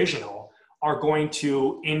US provisional are going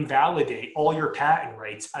to invalidate all your patent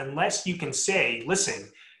rights unless you can say,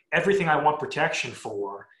 listen, everything I want protection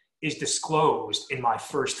for is disclosed in my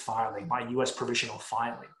first filing, my US provisional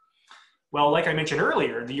filing. Well, like I mentioned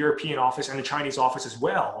earlier, the European office and the Chinese office as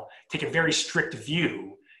well take a very strict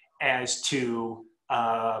view as to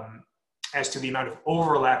the amount of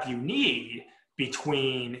overlap you need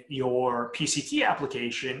between your PCT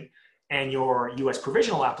application and your US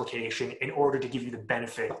provisional application in order to give you the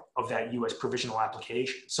benefit of that US provisional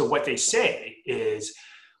application. So what they say is,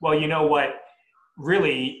 well, you know what?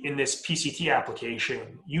 Really, in this PCT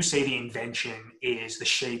application, you say the invention is the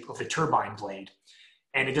shape of the turbine blade.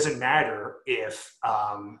 And it doesn't matter if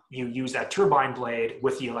you use that turbine blade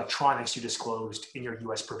with the electronics you disclosed in your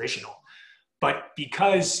US provisional. But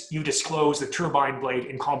because you disclose the turbine blade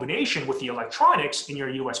in combination with the electronics in your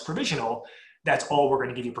US provisional, that's all we're going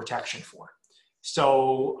to give you protection for.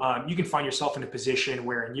 So you can find yourself in a position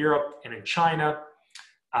where in Europe and in China,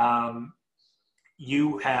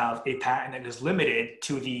 you have a patent that is limited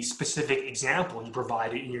to the specific example you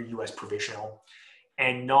provided in your US provisional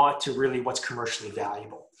and not to really what's commercially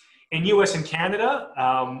valuable. In US and Canada,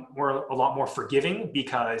 we're a lot more forgiving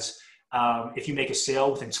because if you make a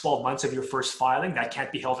sale within 12 months of your first filing, that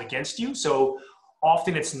can't be held against you. So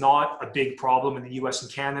often it's not a big problem in the US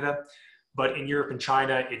and Canada, but in Europe and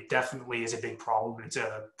China, it definitely is a big problem. It's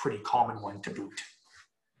a pretty common one to boot.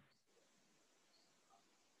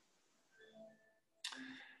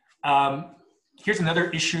 Here's another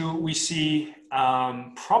issue we see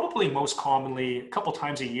probably most commonly a couple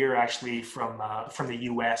times a year actually from the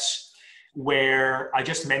US, where I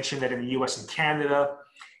just mentioned that in the US and Canada,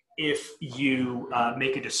 if you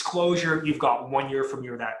make a disclosure, you've got 1 year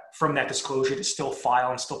from that disclosure to still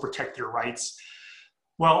file and still protect your rights.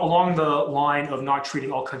 Well, along the line of not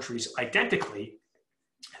treating all countries identically,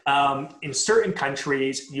 in certain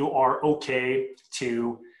countries, you are okay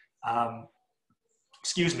to,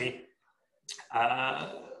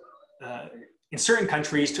 in certain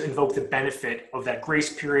countries to invoke the benefit of that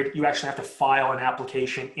grace period, you actually have to file an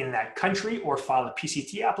application in that country or file a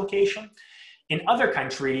PCT application. In other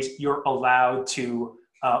countries, you're allowed to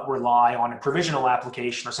rely on a provisional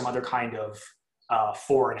application or some other kind of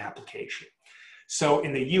foreign application. So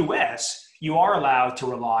in the US, you are allowed to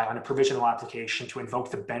rely on a provisional application to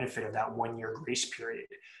invoke the benefit of that 1 year grace period.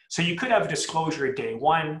 So you could have a disclosure at day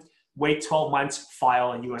one, wait 12 months,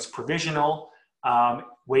 file a US provisional,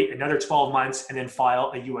 wait another 12 months, and then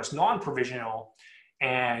file a US non-provisional.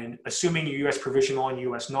 And assuming your US provisional and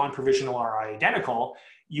US non-provisional are identical,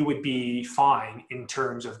 you would be fine in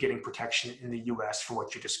terms of getting protection in the US for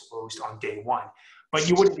what you disclosed on day one. But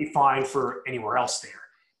you wouldn't be fine for anywhere else there,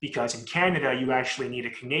 because in Canada, you actually need a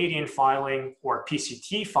Canadian filing or a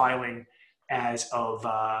PCT filing as of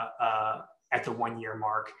at the 1 year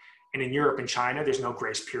mark. And in Europe and China, there's no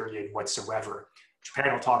grace period whatsoever.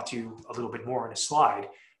 Japan I'll talk to a little bit more in a slide,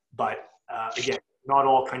 but again, not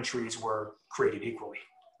all countries were created equally.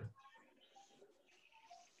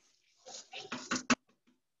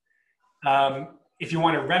 If you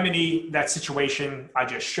want to remedy that situation I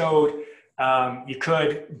just showed, you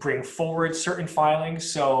could bring forward certain filings.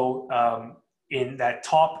 So in that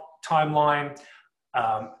top timeline,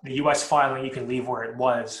 the US filing, you can leave where it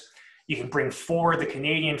was. You can bring forward the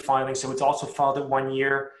Canadian filing, so it's also filed at 1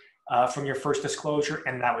 year from your first disclosure,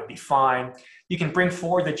 and that would be fine. You can bring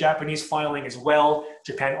forward the Japanese filing as well.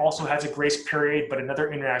 Japan also has a grace period, but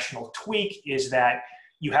another international tweak is that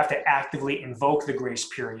you have to actively invoke the grace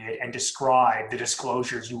period and describe the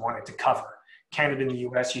disclosures you want it to cover. Canada and the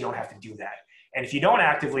US, you don't have to do that. And if you don't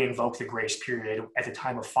actively invoke the grace period at the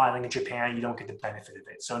time of filing in Japan, you don't get the benefit of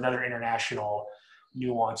it. So another international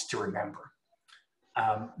nuance to remember.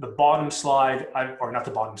 The bottom slide, or not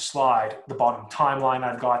the bottom slide, the bottom timeline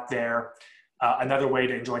I've got there, another way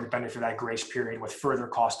to enjoy the benefit of that grace period with further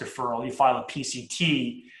cost deferral, you file a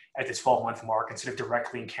PCT at the 12-month mark instead of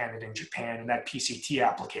directly in Canada and Japan, and that PCT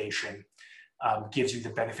application gives you the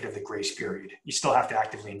benefit of the grace period. You still have to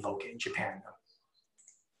actively invoke it in Japan, though.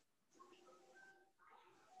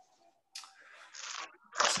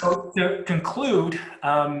 So to conclude,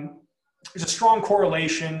 there's a strong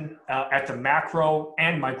correlation at the macro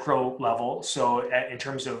and micro level. So in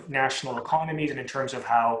terms of national economies and in terms of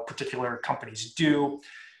how particular companies do,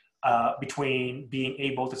 between being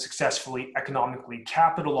able to successfully economically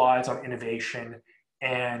capitalize on innovation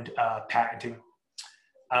and patenting.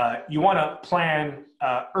 You want to plan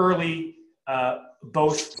early,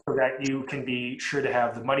 both so that you can be sure to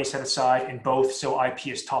have the money set aside, and both so IP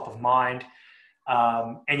is top of mind.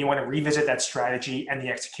 And you want to revisit that strategy and the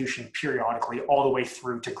execution periodically all the way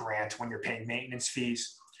through to grant when you're paying maintenance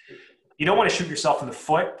fees. You don't want to shoot yourself in the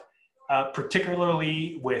foot,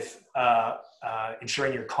 particularly with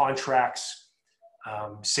ensuring your contracts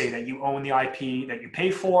say that you own the IP that you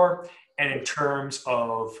pay for, and in terms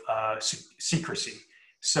of secrecy.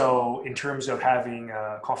 So in terms of having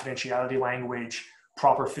confidentiality language,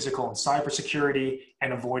 proper physical and cybersecurity,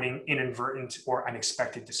 and avoiding inadvertent or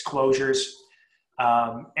unexpected disclosures.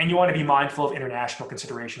 And you want to be mindful of international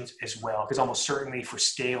considerations as well, because almost certainly for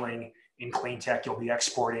scaling in Cleantech, you'll be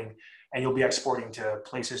exporting, and you'll be exporting to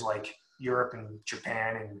places like Europe and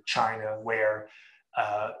Japan and China, where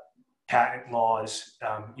patent laws,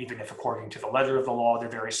 even if according to the letter of the law, they're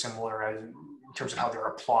very similar, in terms of how they're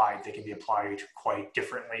applied, they can be applied quite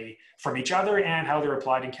differently from each other and how they're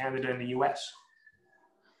applied in Canada and the US.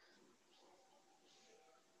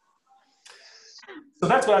 So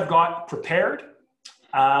that's what I've got prepared.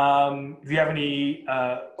 If you have any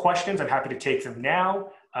questions, I'm happy to take them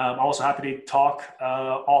now. I'm also happy to talk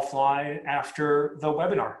offline after the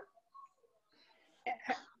webinar.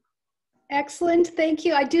 Excellent, thank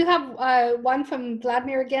you. I do have one from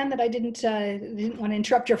Vladimir again that I didn't want to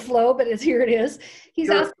interrupt your flow, but here it is. He's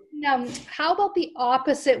Sure. asking, how about the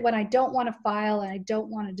opposite when I don't want to file and I don't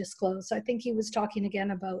want to disclose? So I think he was talking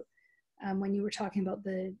again about when you were talking about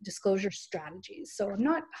the disclosure strategies. So I'm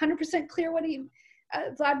not 100% clear what he,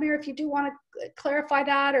 Vladimir, if you do want to clarify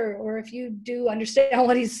that, or if you do understand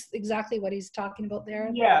what exactly what he's talking about there.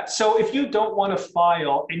 Yeah, so if you don't want to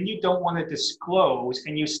file and you don't want to disclose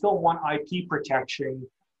and you still want IP protection,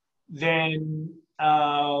 then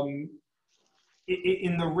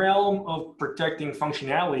in the realm of protecting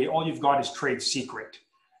functionality, all you've got is trade secret.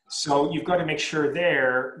 So you've got to make sure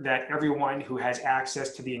there that everyone who has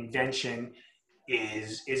access to the invention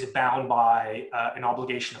is bound by an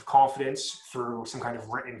obligation of confidence through some kind of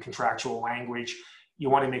written contractual language. You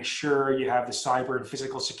want to make sure you have the cyber and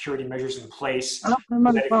physical security measures in place.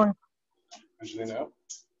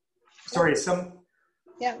 Sorry,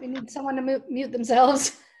 Yeah, we need someone to mute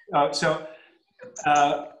themselves.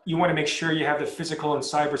 You want to make sure you have the physical and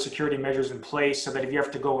cyber security measures in place so that if you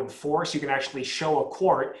have to go enforce, you can actually show a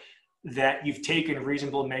court that you've taken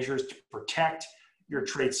reasonable measures to protect your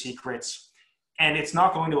trade secrets. And it's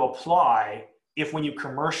not going to apply if when you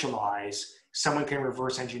commercialize, someone can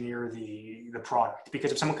reverse engineer the product.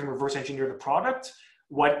 Because if someone can reverse engineer the product,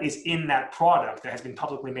 what is in that product that has been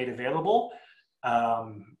publicly made available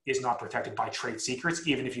is not protected by trade secrets,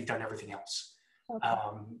 even if you've done everything else. Okay.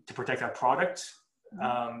 To protect that product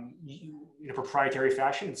in a proprietary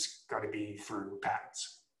fashion, it's got to be through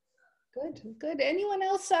patents. Good, good. Anyone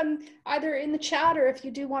else either in the chat, or if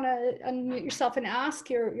you do want to unmute yourself and ask,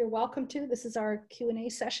 you're welcome to. This is our Q&A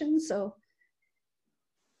session, so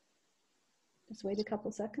just wait a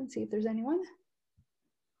couple seconds, see if there's anyone.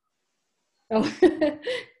 Oh.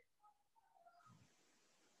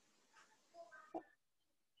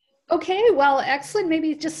 Okay, well, excellent.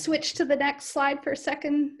 Maybe just switch to the next slide for a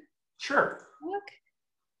second. Sure. Look.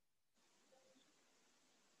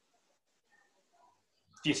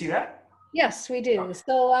 Do you see that? Yes, we do.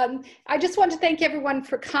 So I just want to thank everyone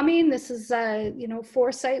for coming. This is,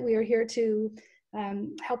 Foresight. We are here to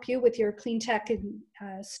help you with your clean tech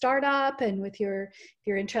startup, and with if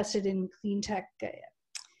you're interested in clean tech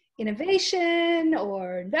innovation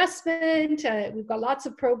or investment. We've got lots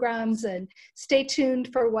of programs, and stay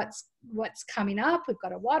tuned for what's coming up. We've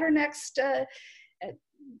got a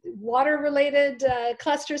water-related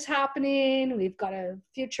clusters happening. We've got a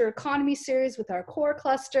future economy series with our core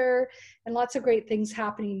cluster, and lots of great things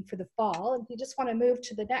happening for the fall. If you just want to move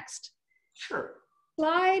to the next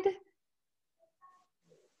slide.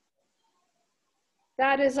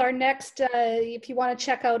 That is our next, if you want to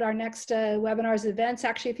check out our next webinars events,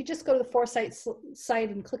 actually, if you just go to the Foresight site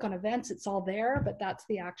and click on events, it's all there, but that's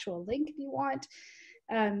the actual link if you want.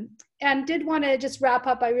 And did want to just wrap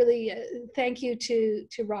up. I really thank you to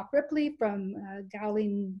Roch Ripley from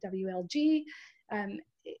Gowling WLG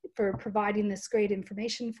for providing this great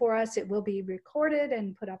information for us. It will be recorded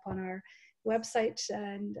and put up on our website.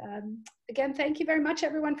 And again, thank you very much,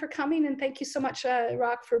 everyone, for coming. And thank you so much,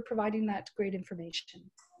 Roch, for providing that great information.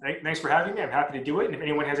 Thanks for having me. I'm happy to do it. And if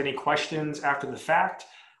anyone has any questions after the fact,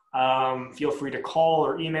 feel free to call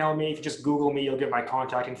or email me. If you just Google me, you'll get my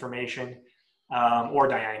contact information. Or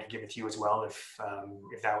Diane can give it to you as well if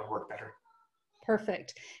that would work better.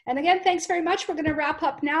 Perfect. And again, thanks very much. We're going to wrap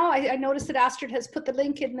up now. I noticed that Astrid has put the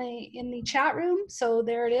link in the chat room. So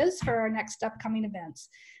there it is for our next upcoming events.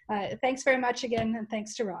 Thanks very much again, and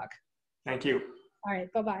thanks to Roch. Thank you. All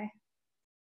right, bye-bye.